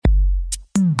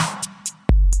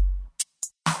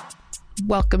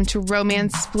Welcome to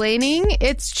Romance-Splaining.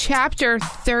 It's chapter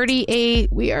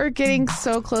 38. We are getting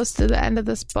so close to the end of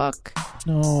this book.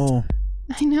 No.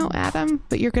 I know, Adam,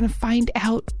 but you're going to find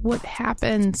out what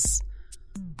happens.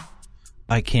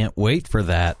 I can't wait for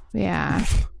that. Yeah.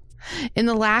 In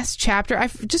the last chapter, I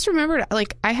just remembered,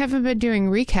 I haven't been doing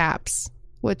recaps,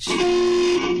 which,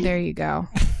 there you go.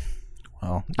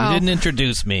 Well, you didn't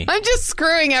introduce me. I'm just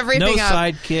screwing everything up. No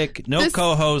sidekick, no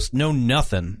co-host, no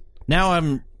nothing. Now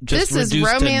I'm just reduced to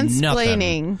nothing. This is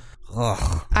romance-splaining.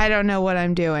 I don't know what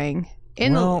I'm doing.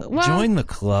 Join the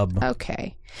club.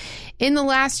 Okay. In the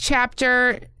last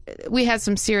chapter, we had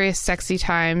some serious sexy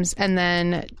times, and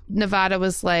then Nevada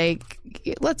was like,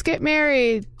 let's get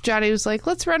married. Johnny was like,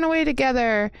 let's run away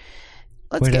together.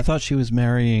 I thought she was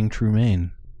marrying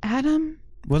Trumaine. Adam?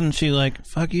 Wasn't she like,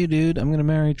 fuck you, dude, I'm going to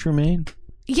marry Trumaine?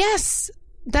 Yes.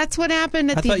 That's what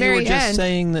happened at the very end. I thought you were just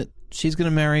saying that she's going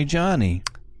to marry Johnny.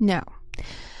 No.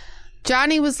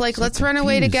 Johnny was like, let's run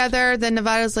away together. Then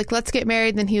Nevada was like, let's get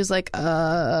married. Then he was like,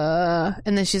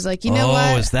 And then she's like, you know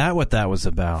what? Oh, is that what that was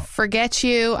about? Forget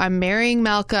you. I'm marrying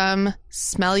Malcolm.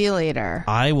 Smell you later.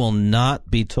 I will not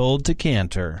be told to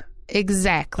canter.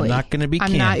 Exactly. I'm not going to be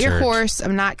cantered. I'm not your horse.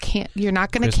 You're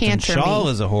not going to canter me. Shaw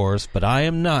is a horse, but I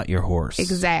am not your horse.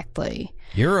 Exactly.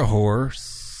 You're a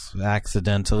horse,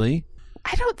 accidentally.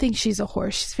 I don't think she's a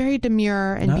horse. She's very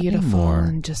demure and not beautiful anymore.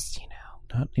 And just,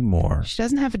 Not anymore. She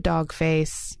doesn't have a dog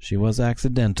face. She was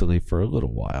accidentally for a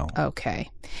little while. Okay.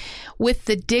 With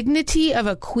the dignity of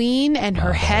a queen and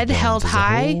her head held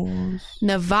high,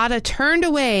 Nevada turned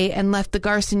away and left the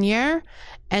garçonniere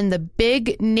and the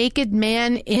big naked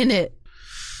man in it.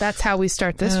 That's how we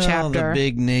start this chapter. The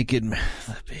big naked man.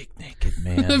 The big naked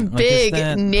man. The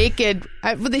big naked.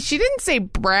 She didn't say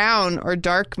brown or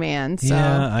dark man. So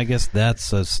yeah, I guess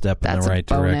that's a step in the right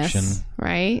direction.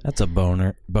 Right? That's a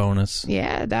bonus.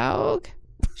 Yeah, dog.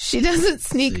 She doesn't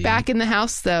sneak back in the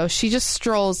house, though. She just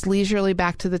strolls leisurely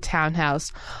back to the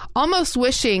townhouse, almost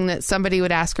wishing that somebody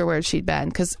would ask her where she'd been.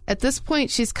 Because at this point,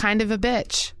 she's kind of a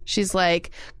bitch. She's like,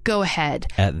 go ahead.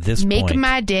 At this point. Make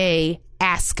my day.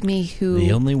 Ask me who.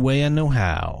 The only way I know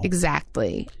how.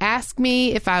 Exactly. Ask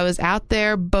me if I was out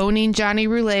there boning Johnny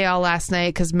Roulet all last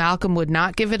night because Malcolm would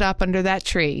not give it up under that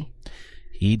tree.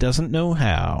 He doesn't know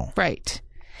how. Right.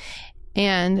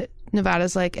 And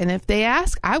Nevada's like, and if they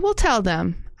ask, I will tell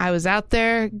them. I was out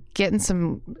there getting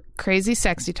some crazy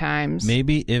sexy times.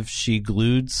 Maybe if she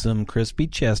glued some crispy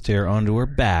chest hair onto her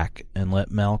back and let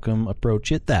Malcolm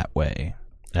approach it that way.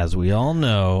 As we all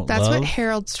know, that's what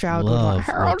Harold Stroud would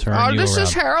want. This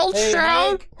is Harold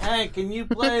Stroud. Hank, can you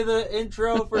play the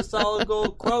intro for Solid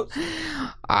Gold Quotes?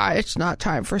 It's not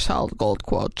time for Solid Gold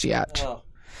Quotes yet. Oh.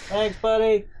 Thanks,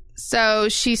 buddy. So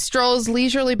she strolls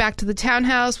leisurely back to the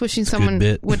townhouse, wishing someone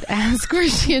would ask where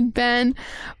she had been.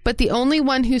 But the only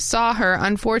one who saw her,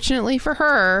 unfortunately for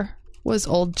her, was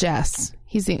old Jess.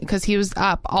 Because he was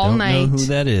up all night. Don't know who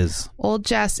that is. Old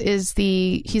Jess is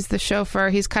he's the chauffeur.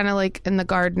 He's kind of like in the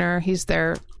gardener. He's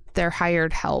their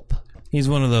hired help. He's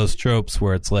one of those tropes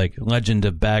where it's like Legend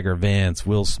of Bagger Vance,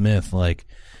 Will Smith, like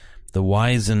the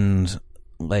wizened,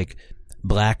 like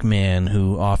black man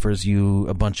who offers you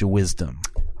a bunch of wisdom.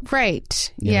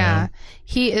 Right. You yeah. know?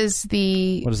 He is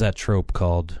what is that trope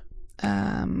called?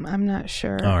 I'm not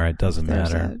sure. All right, doesn't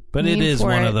matter. But it is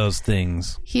one of those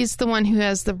things. He's the one who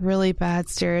has the really bad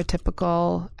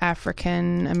stereotypical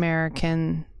African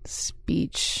American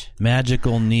speech.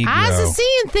 Magical Negro. I was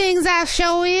seeing things, I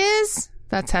show is.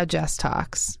 That's how Jess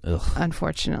talks. Ugh.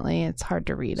 Unfortunately, it's hard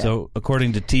to read it. So,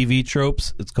 according to TV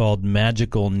tropes, it's called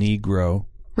Magical Negro.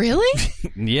 Really?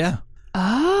 Yeah.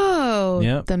 Oh,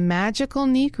 yep. The Magical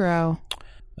Negro.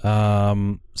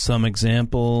 Some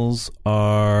examples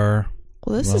are...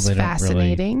 Well, this is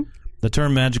fascinating. The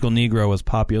term magical Negro was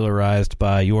popularized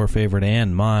by your favorite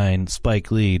and mine, Spike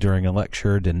Lee, during a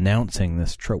lecture denouncing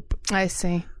this trope. I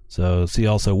see. So see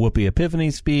also Whoopi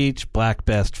Epiphany's speech, Black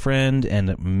Best Friend,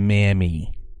 and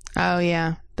Mammy. Oh,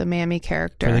 yeah. The Mammy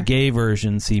character. For the gay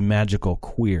version, see Magical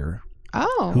Queer.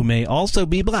 Oh. Who may also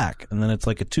be black. And then it's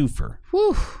like a twofer.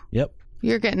 Whew. Yep.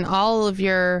 You're getting all of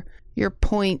your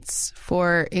points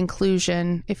for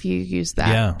inclusion if you use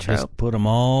that trope. Just put them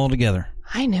all together.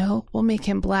 I know. We'll make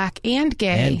him black and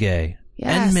gay. And gay.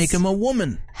 Yes. And make him a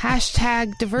woman.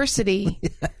 Hashtag diversity.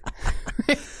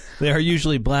 They are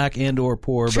usually black and or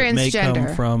poor, but may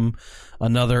come from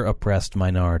another oppressed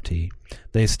minority.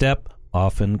 They step,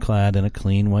 often clad in a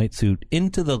clean white suit,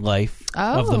 into the life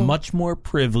of the much more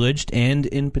privileged and,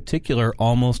 in particular,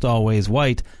 almost always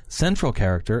white central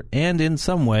character, and in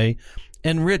some way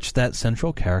enrich that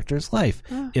central character's life.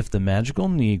 If the magical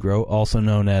Negro, also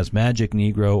known as magic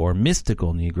Negro or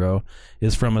mystical Negro,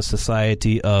 is from a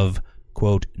society of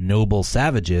quote, noble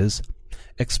savages,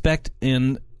 expect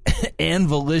an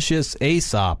avaricious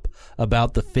Aesop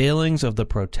about the failings of the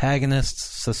protagonist's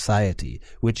society,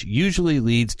 which usually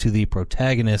leads to the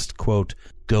protagonist, quote,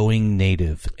 going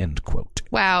native, end quote.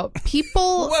 Wow.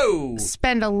 People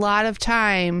spend a lot of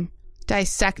time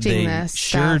dissecting this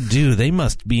sure stuff. Do. They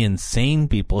must be insane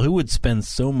people. Who would spend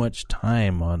so much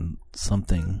time on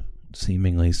something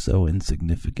seemingly so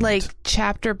insignificant? Like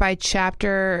chapter by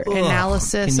chapter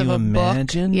analysis of a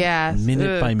imagine? Book. Yeah.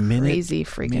 Minute by minute. Crazy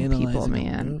freaking people,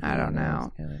 man. I don't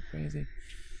know. Kind of crazy.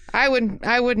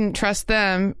 I wouldn't trust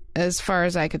them as far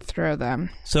as I could throw them.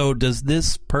 So does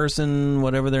this person,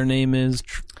 whatever their name is,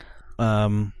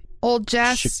 Old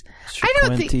Jess, I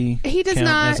don't think he does count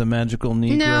not as a magical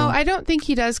Negro? No, I don't think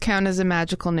he does count as a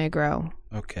magical Negro.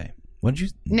 Okay. What did you...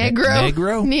 Negro?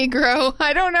 Negro? Negro.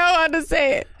 I don't know how to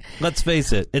say it. Let's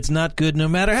face it. It's not good no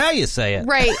matter how you say it.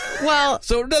 Right. Well...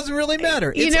 So it doesn't really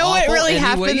matter. You know what really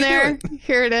happened there?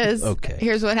 Here it is. Okay.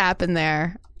 Here's what happened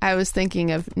there. I was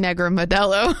thinking of Negro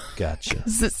Modelo. Gotcha.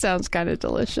 It sounds kind of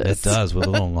delicious. It does, with a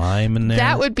little lime in there.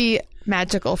 That would be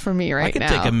magical for me right now. I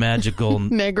could take a magical...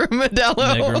 Negro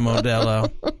Modelo. Negro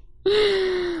Modelo.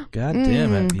 God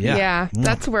damn it. Yeah. Yeah,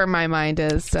 that's where my mind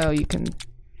is, so you can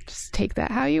just take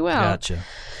that how you will. Gotcha.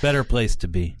 Better place to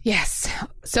be. Yes.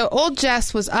 So old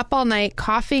Jess was up all night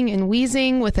coughing and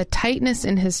wheezing with a tightness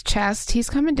in his chest. He's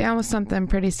coming down with something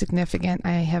pretty significant,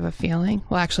 I have a feeling.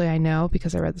 Well, actually, I know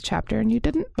because I read the chapter and you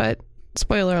didn't, but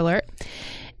spoiler alert.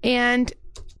 And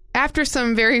after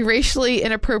some very racially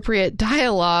inappropriate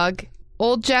dialogue,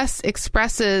 old Jess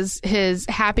expresses his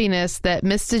happiness that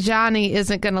Mr. Johnny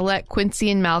isn't going to let Quincy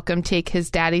and Malcolm take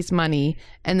his daddy's money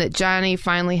and that Johnny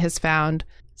finally has found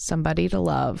somebody to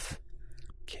love.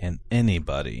 Can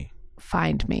anybody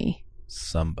find me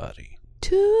somebody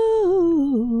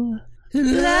to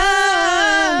love?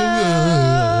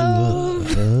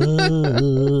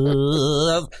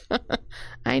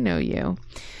 I know you.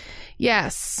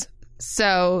 Yes.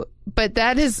 So, but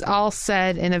that is all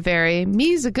said in a very,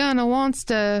 me's a gonna wants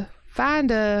to find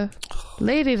a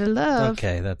lady to love.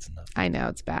 Okay, that's enough. I know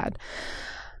it's bad.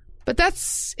 But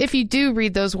that's, if you do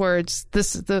read those words,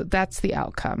 that's the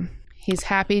outcome. He's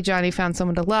happy Johnny found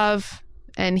someone to love,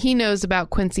 and he knows about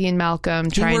Quincy and Malcolm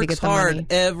trying to get the money. He works hard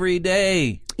every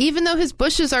day. Even though his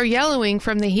bushes are yellowing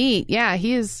from the heat. Yeah,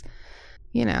 he is,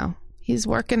 he's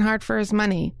working hard for his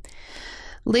money.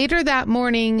 Later that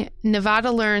morning,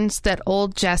 Nevada learns that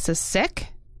old Jess is sick.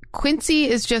 Quincy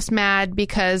is just mad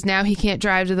because now he can't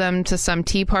drive to them to some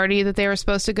tea party that they were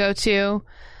supposed to go to.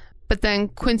 But then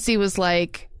Quincy was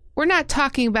like, we're not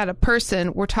talking about a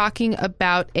person. We're talking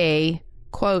about a,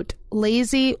 quote,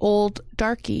 lazy old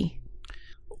darky.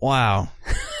 Wow.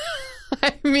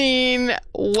 I mean,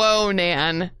 whoa,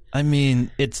 Nan. I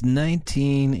mean, it's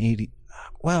 1980.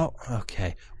 Well,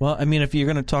 okay. Well, I mean, if you're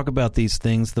going to talk about these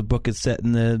things, the book is set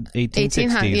in the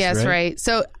 1860s, yes, right?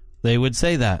 So they would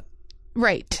say that.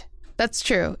 Right. That's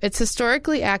true. It's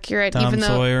historically accurate, Tom even though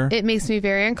Sawyer, it makes me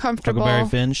very uncomfortable. Huckleberry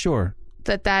Finn, sure.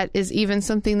 That is even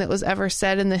something that was ever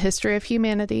said in the history of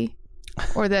humanity,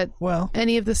 or that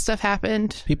any of this stuff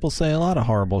happened. People say a lot of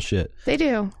horrible shit. They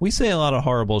do. We say a lot of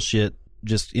horrible shit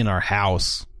just in our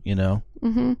house,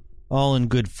 Mm-hmm. All in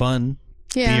good fun,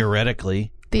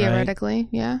 theoretically. Theoretically, right?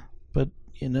 Yeah. But,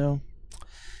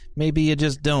 maybe you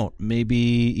just don't. Maybe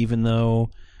even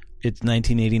though it's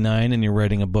 1989 and you're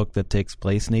writing a book that takes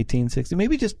place in 1860,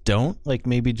 maybe just don't. Like,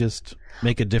 maybe just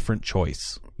make a different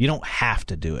choice. You don't have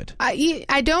to do it.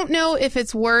 I don't know if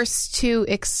it's worse to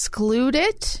exclude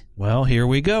it. Well, here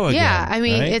we go again. Yeah, I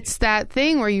mean, right? It's that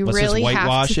thing where you Let's really just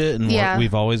whitewash have to... it and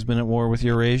we've always been at war with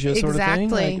Eurasia sort of thing?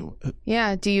 Exactly.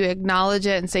 Yeah, do you acknowledge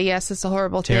it and say, yes, it's a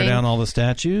horrible thing? Tear down all the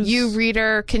statues? You,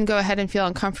 reader, can go ahead and feel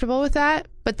uncomfortable with that.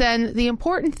 But then the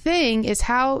important thing is,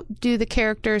 how do the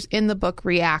characters in the book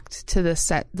react to the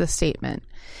statement?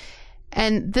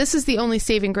 And this is the only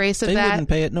saving grace of that. They wouldn't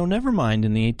pay it no never mind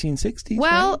in the 1860s.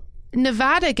 Well, right?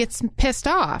 Nevada gets pissed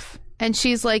off. And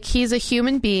she's like, he's a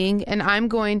human being, and I'm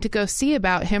going to go see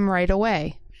about him right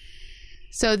away.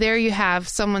 So there you have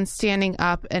someone standing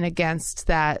up and against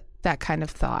that kind of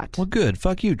thought. Well, good.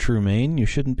 Fuck you, Trumaine. You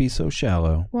shouldn't be so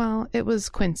shallow. Well, it was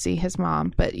Quincy, his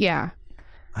mom. But yeah.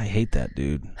 I hate that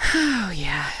dude. Oh,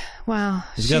 yeah. Well,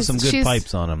 he's got some good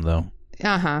pipes on him, though.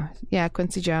 Uh-huh. Yeah,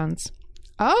 Quincy Jones.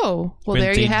 Oh, well, Quincy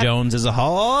there you have it. Jones is a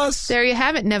horse. There you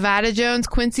have it. Nevada Jones,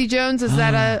 Quincy Jones. Is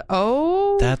that a...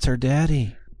 Oh. That's her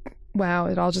daddy. Wow,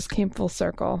 it all just came full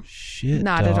circle. Shit,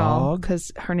 Not at all, because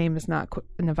her name is not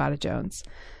Nevada Jones.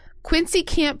 Quincy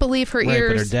can't believe her ears. Right,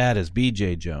 but her dad is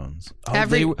B.J. Jones.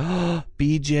 Oh,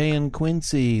 B.J. and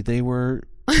Quincy, they were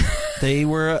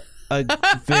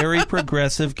a very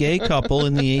progressive gay couple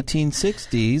in the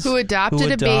 1860s who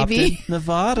adopted a baby.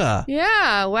 Nevada.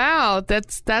 Yeah, wow.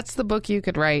 That's the book you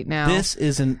could write now. This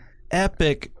is an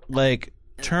epic, like,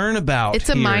 turnabout. It's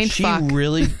a mind fuck. She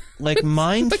really, like,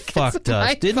 mind fucked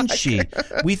us, didn't she?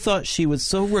 We thought she was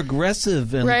so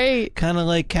regressive and kind of,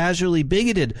 like, casually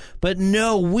bigoted. But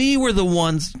no, we were the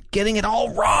ones getting it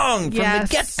all wrong from the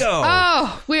get-go.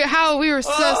 Oh, we were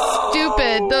so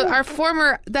stupid. Our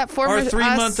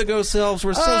 3-month ago selves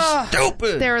were so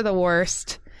stupid. They were the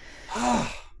worst.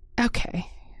 Okay.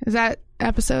 Is that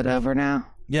episode over now?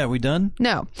 Yeah, we done?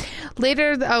 No.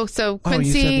 Later, so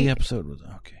Quincy... you said the episode was...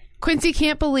 Okay. Quincy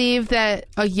can't believe that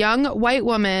a young white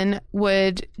woman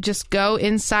would just go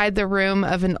inside the room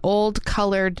of an old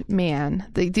colored man.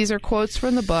 These are quotes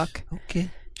from the book.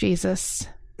 Okay. Jesus.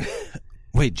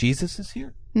 Wait, Jesus is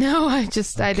here? No, I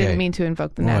didn't mean to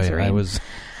invoke the Nazarene. I was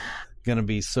going to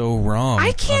be so wrong.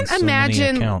 I can't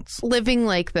imagine living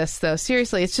like this, though.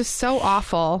 Seriously, it's just so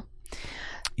awful.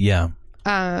 Yeah.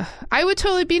 I would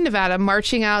totally be in Nevada,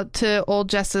 marching out to old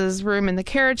Jess's room in the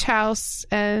carriage house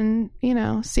and,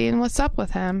 seeing what's up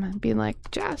with him and being like,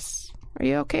 Jess, are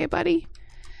you okay, buddy?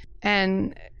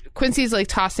 And Quincy's like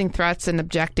tossing threats and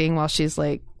objecting while she's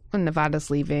like, when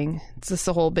Nevada's leaving. It's just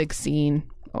a whole big scene,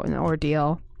 an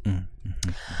ordeal.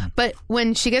 Mm-hmm. But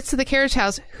when she gets to the carriage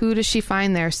house, who does she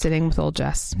find there sitting with old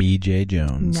Jess? B.J.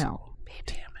 Jones. No.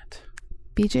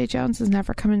 B.J. Jones is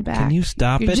never coming back. Can you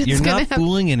stop it? You're not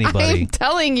fooling anybody. I'm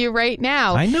telling you right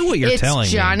now. I know what you're telling me.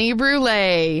 It's Johnny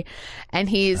Brule. And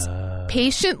he's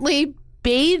patiently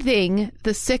bathing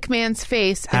the sick man's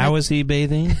face. How is he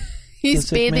bathing?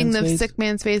 He's bathing the sick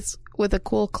man's face with a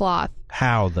cool cloth.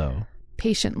 How, though?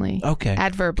 Patiently. Okay.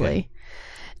 Adverbally. Okay.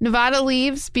 Nevada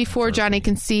leaves before Johnny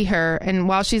can see her, and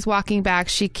while she's walking back,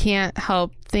 she can't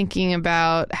help thinking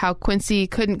about how Quincy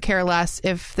couldn't care less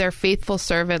if their faithful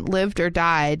servant lived or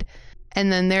died.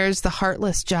 And then there's the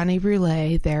heartless Johnny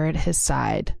Brule there at his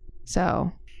side.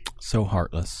 So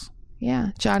heartless. Yeah,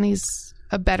 Johnny's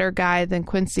a better guy than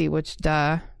Quincy, which,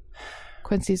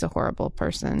 Quincy's a horrible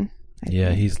person. I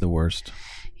think. He's the worst.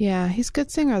 Yeah, he's a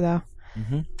good singer, though.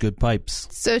 Mm-hmm. Good pipes.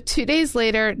 So 2 days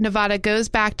later, Nevada goes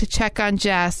back to check on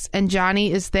Jess, and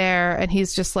Johnny is there, and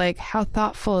he's just like, how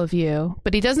thoughtful of you.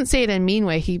 But he doesn't say it in a mean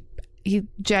way. He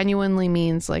genuinely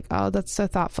means like, oh, that's so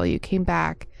thoughtful. You came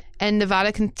back. And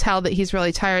Nevada can tell that he's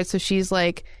really tired. So she's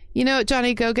like, you know what,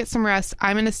 Johnny, go get some rest.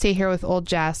 I'm going to stay here with old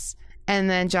Jess. And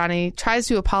then Johnny tries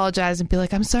to apologize and be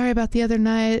like, I'm sorry about the other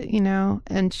night,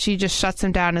 and she just shuts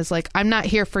him down and is like, I'm not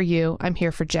here for you. I'm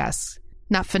here for Jess.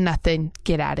 Not for nothing.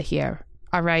 Get out of here.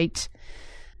 All right.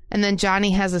 And then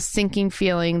Johnny has a sinking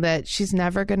feeling that she's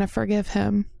never going to forgive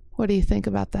him. What do you think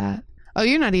about that? Oh,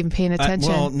 you're not even paying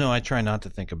attention. No, I try not to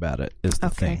think about it, is the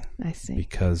thing. I see.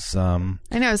 Because, I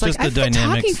know. I was like, I've been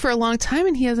talking for a long time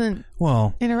and he hasn't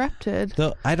interrupted.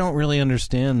 I don't really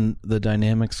understand the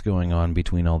dynamics going on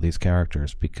between all these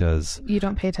characters because... You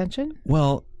don't pay attention?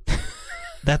 Well,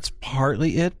 that's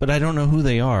partly it, but I don't know who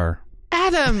they are.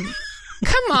 Adam...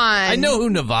 Come on. I know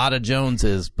who Nevada Jones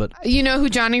is, but... You know who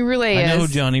Johnny Brule is. I know who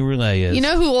Johnny Brule is. You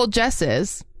know who old Jess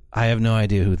is. I have no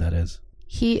idea who that is.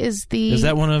 He is the... Is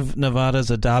that one of Nevada's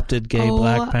adopted gay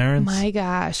black parents? Oh, my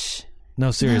gosh.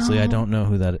 No, seriously, I don't know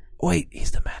who that is. Wait,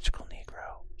 he's the magical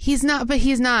Negro. He's not, but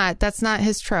he's not. That's not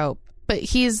his trope. But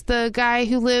he's the guy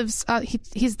who lives...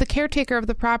 he's the caretaker of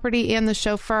the property and the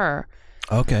chauffeur.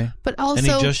 Okay. But also... And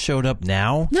he just showed up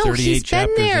now? No, he's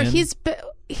been there. In? He's been...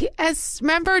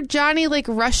 remember Johnny like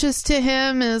rushes to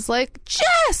him and is like,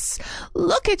 Jess,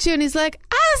 look at you, and he's like,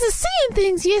 I was seeing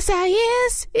things. Yes, I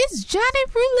is. It's Johnny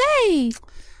Brule.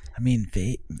 I mean,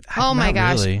 oh my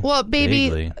gosh. Really. Well, baby,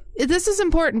 vaguely. This is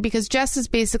important because Jess is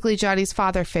basically Johnny's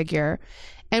father figure,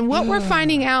 and what we're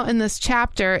finding out in this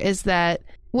chapter is that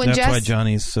that's why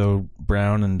Johnny's so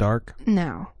brown and dark.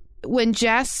 No, when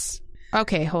Jess,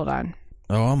 okay, hold on.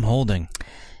 Oh, I'm holding.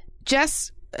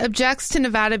 Jess objects to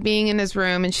Nevada being in his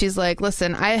room, and she's like,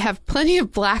 listen, I have plenty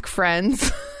of black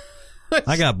friends.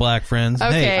 I got black friends.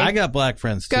 Okay. Hey, I got black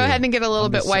friends too. Go ahead and get a little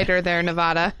bit whiter there,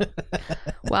 Nevada.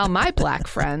 Well, my black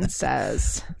friend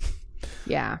says,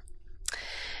 yeah.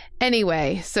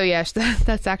 Anyway, so yeah,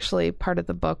 that's actually part of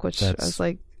the book, which I was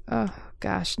like, oh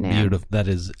gosh, Nan. Beautiful. That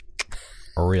is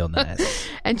real nice.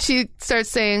 And she starts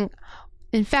saying,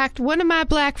 in fact, one of my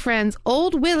black friends,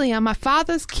 old Willie on my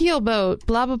father's keelboat,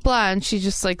 blah, blah, blah. And she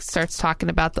just like starts talking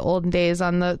about the olden days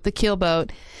on the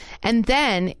keelboat. And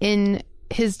then in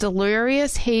his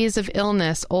delirious haze of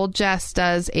illness, old Jess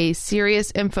does a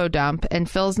serious info dump and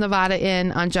fills Nevada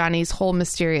in on Johnny's whole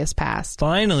mysterious past.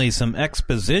 Finally, some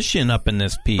exposition up in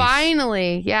this piece.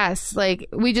 Finally, yes. Like,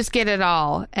 we just get it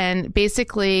all. And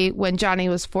basically, when Johnny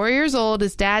was 4 years old,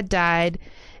 his dad died,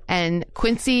 and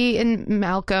Quincy and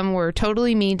Malcolm were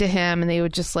totally mean to him, and they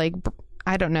would just, like,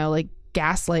 I don't know, like,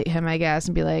 gaslight him, I guess,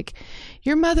 and be like,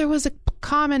 your mother was a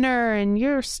commoner, and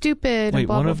you're stupid, Wait, and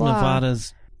blah, one blah, of blah.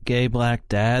 Nevada's gay black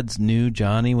dads knew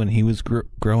Johnny when he was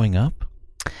growing up?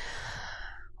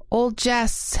 Old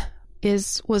Jess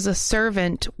was a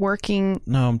servant working...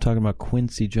 No, I'm talking about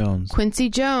Quincy Jones. Quincy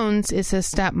Jones is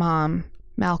his stepmom,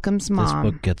 Malcolm's mom.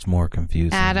 This book gets more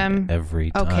confusing Adam,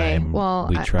 every time. Okay,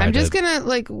 well, I'm just going to,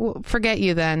 like, forget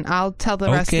you then. I'll tell the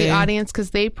rest of the audience,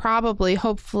 because they probably,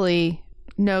 hopefully,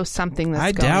 know something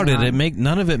that's going on. I doubt it.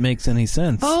 None of it makes any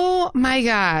sense. Oh, my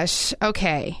gosh.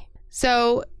 Okay.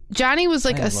 So, Johnny was,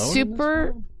 like,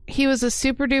 he was a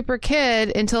super duper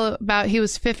kid until about he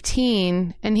was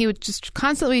 15, and he would just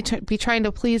constantly be trying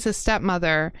to please his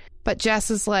stepmother. But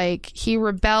Jess is like, he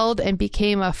rebelled and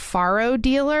became a faro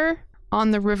dealer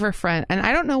on the riverfront. And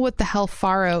I don't know what the hell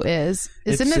faro is.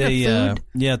 Isn't it a food?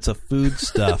 Yeah, it's a food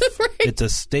stuff. Right. It's a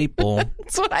staple.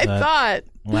 That's what I thought.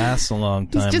 Lasts a long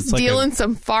time. He's just dealing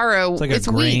some faro. It's like a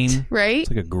grain, wheat, right? It's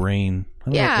like a grain.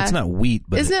 Yeah. It's not wheat,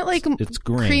 but isn't it like it's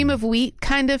grain. Cream of wheat,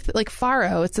 kind of like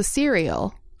faro? It's a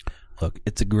cereal. Look,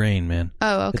 it's a grain, man.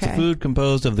 Oh, okay. It's a food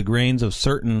composed of the grains of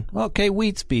certain,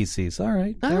 wheat species. All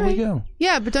right, there we go.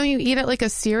 Yeah, but don't you eat it like a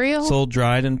cereal? Sold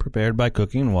dried and prepared by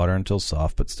cooking in water until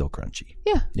soft but still crunchy.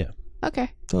 Yeah. Yeah.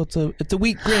 Okay. So it's a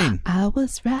wheat grain. I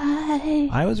was right.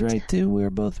 I was right, too. We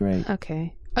were both right.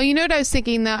 Okay. Oh, you know what I was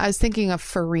thinking, though? I was thinking of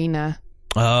Farina.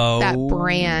 Oh. That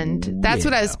brand. That's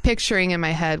what I was picturing in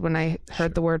my head when I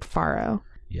heard the word faro.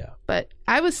 Yeah. But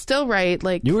I was still right.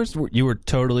 Like you were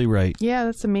totally right. Yeah,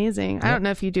 that's amazing. Yep. I don't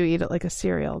know if you do eat it like a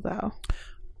cereal, though.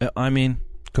 I mean,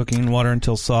 cooking in water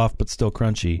until soft but still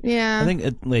crunchy. Yeah. I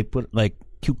think they put like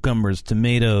cucumbers,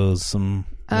 tomatoes, some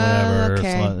whatever.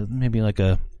 Okay. Maybe like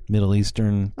a Middle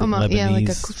Eastern, Lebanese, yeah, like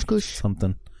a couscous.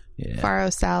 Something. Yeah. Faro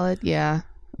salad, yeah.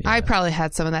 I probably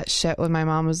had some of that shit when my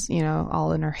mom was,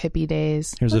 all in her hippie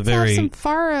days. Here's Let's a very have some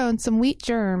faro and some wheat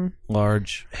germ.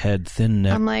 Large head, thin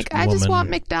neck. I'm like, I just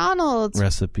want McDonald's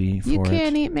recipe for You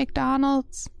can't eat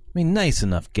McDonald's. I mean, nice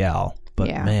enough gal, but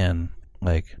man,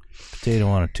 like potato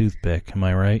on a toothpick. Am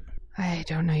I right? I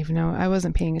don't even know. I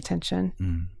wasn't paying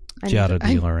attention. Giada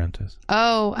De Laurentiis.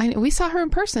 Oh, we saw her in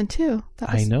person too.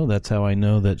 I know. That's how I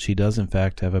know that she does, in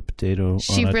fact, have a potato.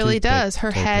 She really does.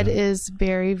 Her head is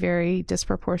very, very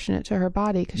disproportionate to her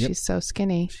body because she's so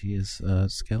skinny. She is a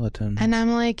skeleton. And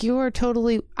I'm like, you are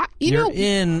totally. You're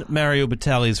in Mario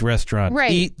Batali's restaurant.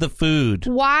 Right. Eat the food.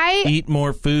 Why? Eat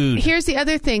more food. Here's the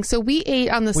other thing. So we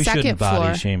ate on the second floor. We shouldn't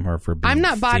body shame her for being I'm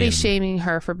not body thin. shaming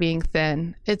her for being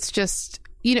thin. It's just.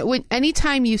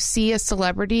 Anytime you see a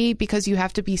celebrity, because you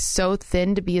have to be so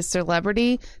thin to be a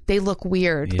celebrity, they look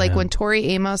weird. Yeah. Like when Tori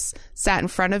Amos sat in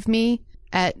front of me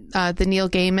at the Neil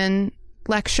Gaiman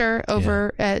lecture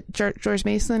over at George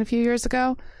Mason a few years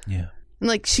ago. Yeah. And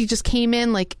like she just came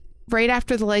in like right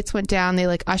after the lights went down. They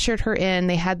like ushered her in.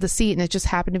 They had the seat and it just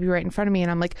happened to be right in front of me. And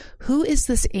I'm like, who is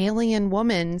this alien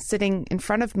woman sitting in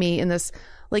front of me in this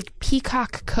like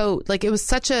peacock coat? Like it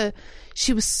was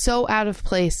she was so out of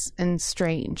place and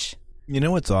strange. You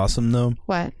know what's awesome though?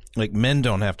 What? Like men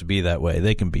don't have to be that way.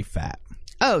 They can be fat.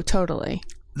 Oh, totally.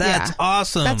 That's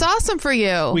awesome. That's awesome for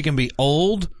you. We can be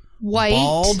old, white,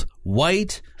 bald,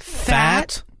 white,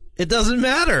 fat. It doesn't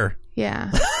matter. Yeah.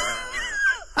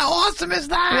 How awesome is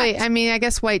that? Wait, I mean, I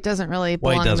guess white doesn't really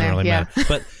belong White doesn't there. really matter.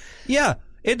 But yeah.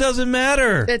 It doesn't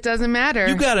matter. It doesn't matter.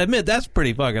 You got to admit, that's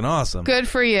pretty fucking awesome. Good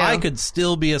for you. I could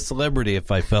still be a celebrity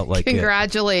if I felt like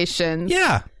Congratulations.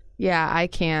 Yeah. Yeah, I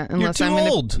can't. Unless You're too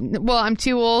I'm old. Well, I'm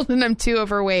too old and I'm too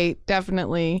overweight,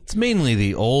 definitely. It's mainly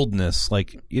the oldness.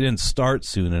 Like, you didn't start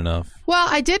soon enough. Well,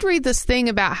 I did read this thing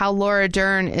about how Laura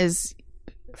Dern is,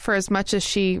 for as much as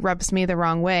she rubs me the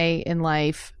wrong way in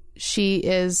life, she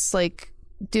is, like,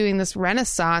 doing this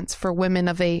renaissance for women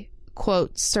of a,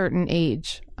 quote, certain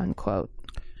age, unquote.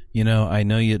 I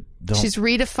know you don't... She's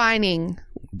redefining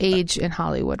age in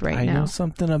Hollywood right now. I know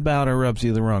something about her rubs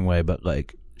you the wrong way, but,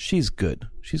 like, she's good.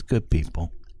 She's good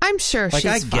people. I'm sure she's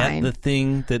fine. Like, I get the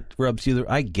thing that rubs you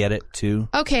I get it, too.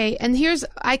 Okay, and here's...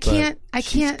 I can't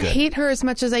hate her as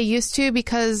much as I used to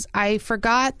because I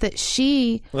forgot that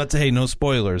she... Hey, no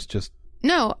spoilers, just...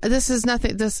 No, this is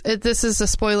nothing. This is a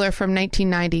spoiler from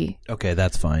 1990. Okay,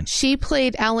 that's fine. She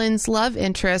played Ellen's love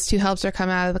interest who helps her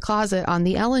come out of the closet on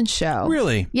The Ellen Show.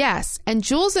 Really? Yes. And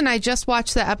Jules and I just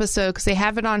watched that episode because they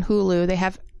have it on Hulu. They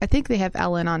have I think they have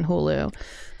Ellen on Hulu.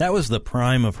 That was the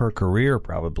prime of her career,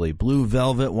 probably. Blue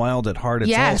Velvet, Wild at Heart.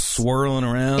 It's all swirling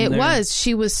around It there. was.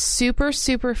 She was super,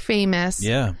 super famous.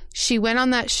 Yeah. She went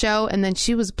on that show, and then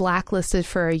she was blacklisted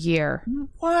for a year.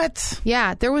 What?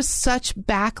 Yeah, there was such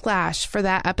backlash for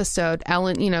that episode.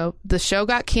 Ellen, the show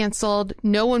got canceled.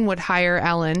 No one would hire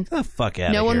Ellen. Get the fuck out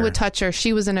of here. No one would touch her.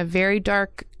 She was in a very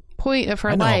dark point of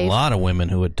her life. I know a lot of women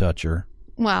who would touch her.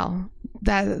 Well,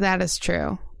 that is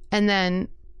true. And then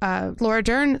Laura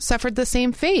Dern suffered the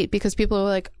same fate because people were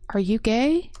like, "Are you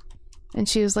gay?" And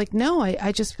she was like, "No,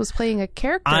 I just was playing a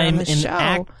character on the show.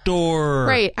 I'm an actor.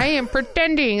 Right, I am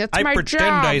pretending. That's my job. I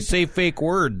pretend I say fake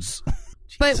words."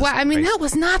 But that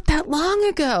was not that long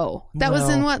ago. That was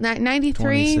in what,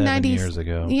 93, 90 years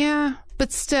ago. Yeah,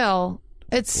 but still,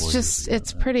 it's just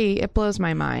it blows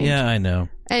my mind. Yeah, I know.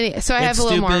 So I have a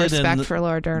little more respect for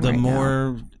Laura Dern. The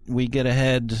more we get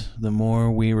ahead, the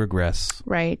more we regress.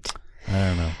 Right. I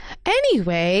don't know.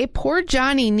 Anyway, poor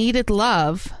Johnny needed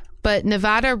love, but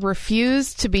Nevada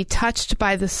refused to be touched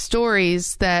by the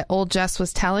stories that old Jess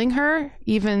was telling her,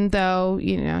 even though,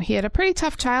 he had a pretty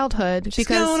tough childhood. She's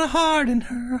gonna harden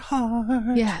her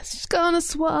heart. Yes, she's gonna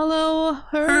swallow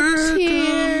her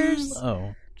tears.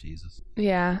 Oh, Jesus.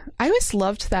 Yeah. I always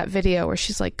loved that video where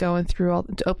she's like going through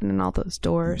opening all those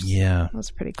doors. Yeah. That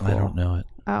was pretty cool. I don't know it.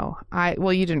 Oh,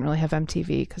 you didn't really have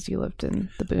MTV because you lived in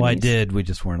the boonies. Well, I did. We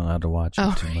just weren't allowed to watch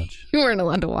it too much. You weren't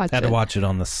allowed to watch it. Had to watch it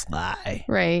on the sly.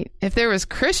 Right. If there was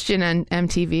Christian on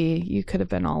MTV, you could have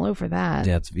been all over that.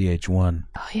 Yeah, it's VH1.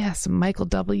 Oh, yeah. Some Michael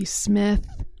W. Smith.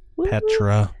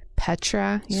 Petra.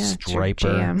 Yeah.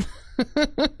 Striper.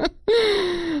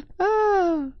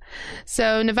 Oh.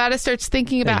 So Nevada starts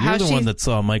thinking about how you're the one that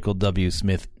saw Michael W.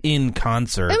 Smith in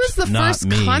concert. It was the first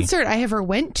me. concert I ever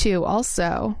went to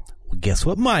also. Guess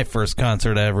what my first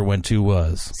concert I ever went to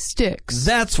was? Styx.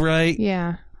 That's right.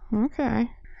 Yeah. Okay.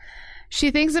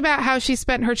 She thinks about how she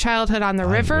spent her childhood on the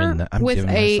river with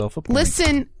a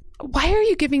listen. Why are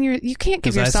you giving you can't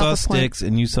give yourself a point. Because I saw Styx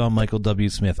and you saw Michael W.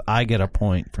 Smith. I get a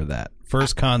point for that.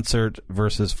 First concert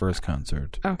versus first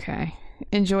concert. Okay.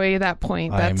 Enjoy that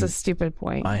point. That's a stupid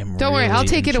point. Don't worry, I'll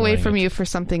take it away from you for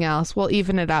something else. We'll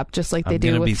even it up just like they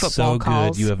do with football calls. I'm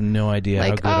going to be so good. You have no idea how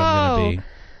good I'm going to be.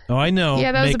 Oh, I know.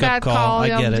 Yeah, that was a bad call. I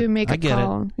get it. I get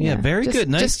it. Yeah, very good.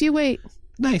 Nice. Just you wait.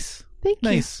 Nice. Thank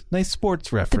you. Nice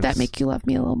sports reference. Did that make you love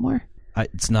me a little more?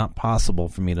 It's not possible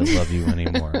for me to love you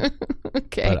anymore.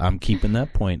 Okay. But I'm keeping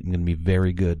that point. I'm going to be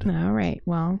very good. All right.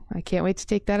 Well, I can't wait to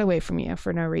take that away from you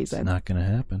for no reason. It's not going to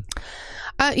happen.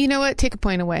 You know what? Take a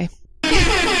point away. That's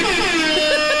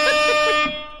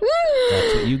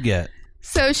what you get.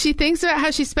 So she thinks about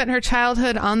how she spent her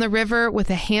childhood on the river with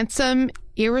a handsome,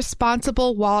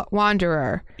 irresponsible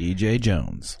wanderer. E.J.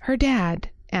 Jones. Her dad,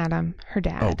 Adam. Her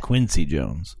dad. Oh, Quincy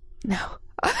Jones. No.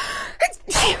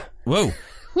 Whoa.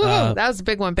 That was a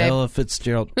big one, babe. Ella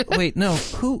Fitzgerald. Wait, no.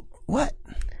 Who? What?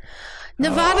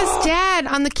 Nevada's dad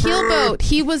on the keelboat.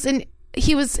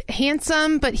 He was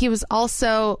handsome, but he was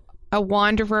also a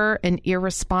wanderer, an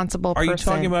irresponsible person. Are you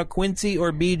talking about Quincy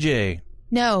or BJ?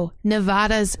 No,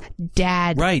 Nevada's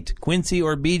dad. Right, Quincy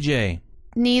or BJ.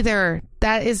 Neither.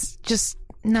 That is just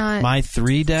not... My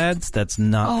Three Dads? That's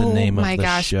not the name of the show. Oh my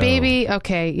gosh, baby.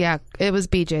 Okay, yeah, it was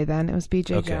BJ then. It was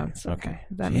BJ Jones. Okay.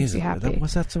 That makes you happy.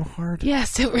 Was that so hard?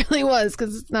 Yes, it really was,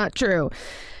 because it's not true.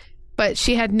 But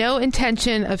she had no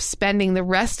intention of spending the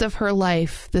rest of her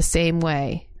life the same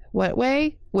way. What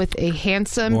way? With a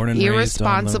handsome,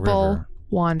 irresponsible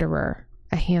wanderer.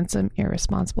 A handsome,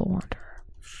 irresponsible wanderer.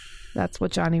 That's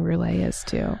what Johnny Roulet is,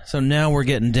 too. So now we're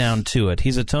getting down to it.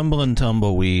 He's a tumbling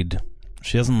tumbleweed.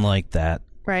 She doesn't like that.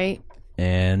 Right.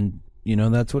 And,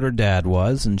 that's what her dad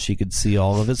was, and she could see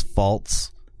all of his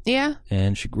faults. Yeah.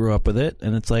 And she grew up with it,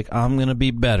 and it's like, I'm going to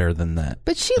be better than that.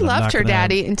 But she loved her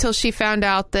daddy until she found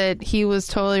out that he was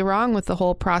totally wrong with the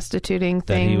whole prostituting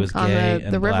thing he was on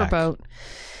the riverboat.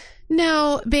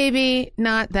 No, baby,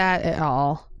 not that at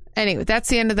all. Anyway, that's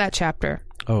the end of that chapter.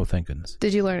 Oh, thank goodness.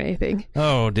 Did you learn anything?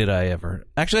 Oh, did I ever?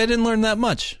 Actually, I didn't learn that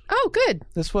much. Oh, good.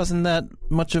 This wasn't that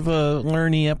much of a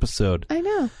learny episode. I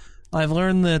know. I've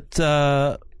learned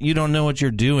that you don't know what you're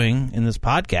doing in this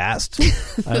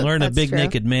podcast. I learned a big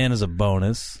naked man is a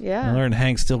bonus. Yeah. I learned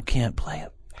Hank still can't play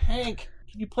it. Hank,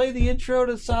 can you play the intro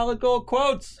to Solid Gold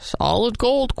Quotes? Solid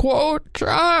Gold Quote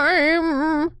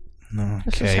time.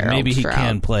 Okay, maybe he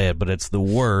can play it, but it's the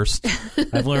worst.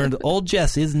 I've learned old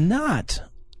Jess is not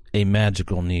a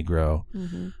magical Negro.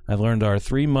 Mm-hmm. I've learned our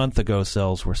 3-month ago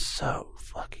selves were so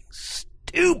fucking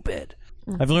stupid.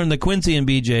 Mm-hmm. I've learned that Quincy and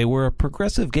BJ were a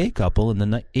progressive gay couple in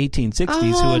the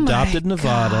 1860s who adopted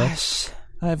Nevada. Gosh.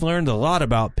 I've learned a lot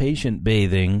about patient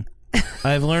bathing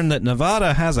I've learned that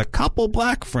Nevada has a couple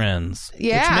black friends,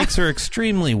 which makes her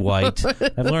extremely white.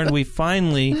 I've learned we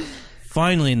finally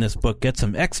in this book get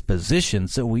some exposition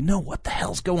so we know what the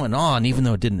hell's going on, even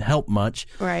though it didn't help much.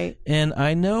 Right. And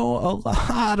I know a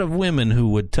lot of women who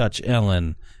would touch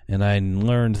Ellen, and I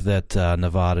learned that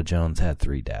Nevada Jones had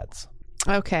 3 dads.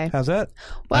 Okay. How's that?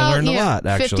 Well, I learned a lot,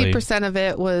 actually. 50% of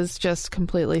it was just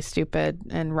completely stupid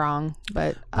and wrong.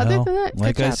 But other than that,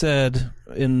 like I said,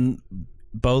 in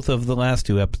both of the last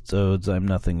 2 episodes, I'm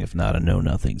nothing if not a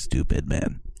know-nothing stupid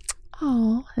man.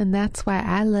 Oh, and that's why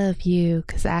I love you,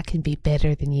 because I can be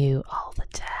better than you all the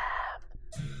time.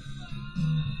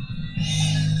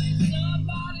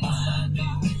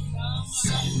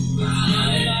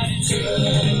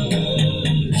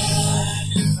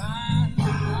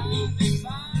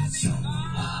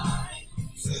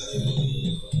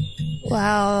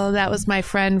 Well, that was my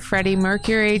friend Freddie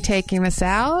Mercury taking us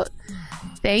out.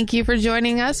 Thank you for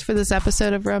joining us for this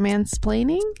episode of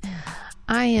Romansplaining.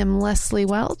 I am Leslie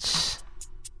Welch.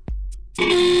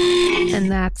 And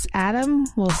that's Adam.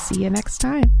 We'll see you next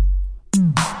time.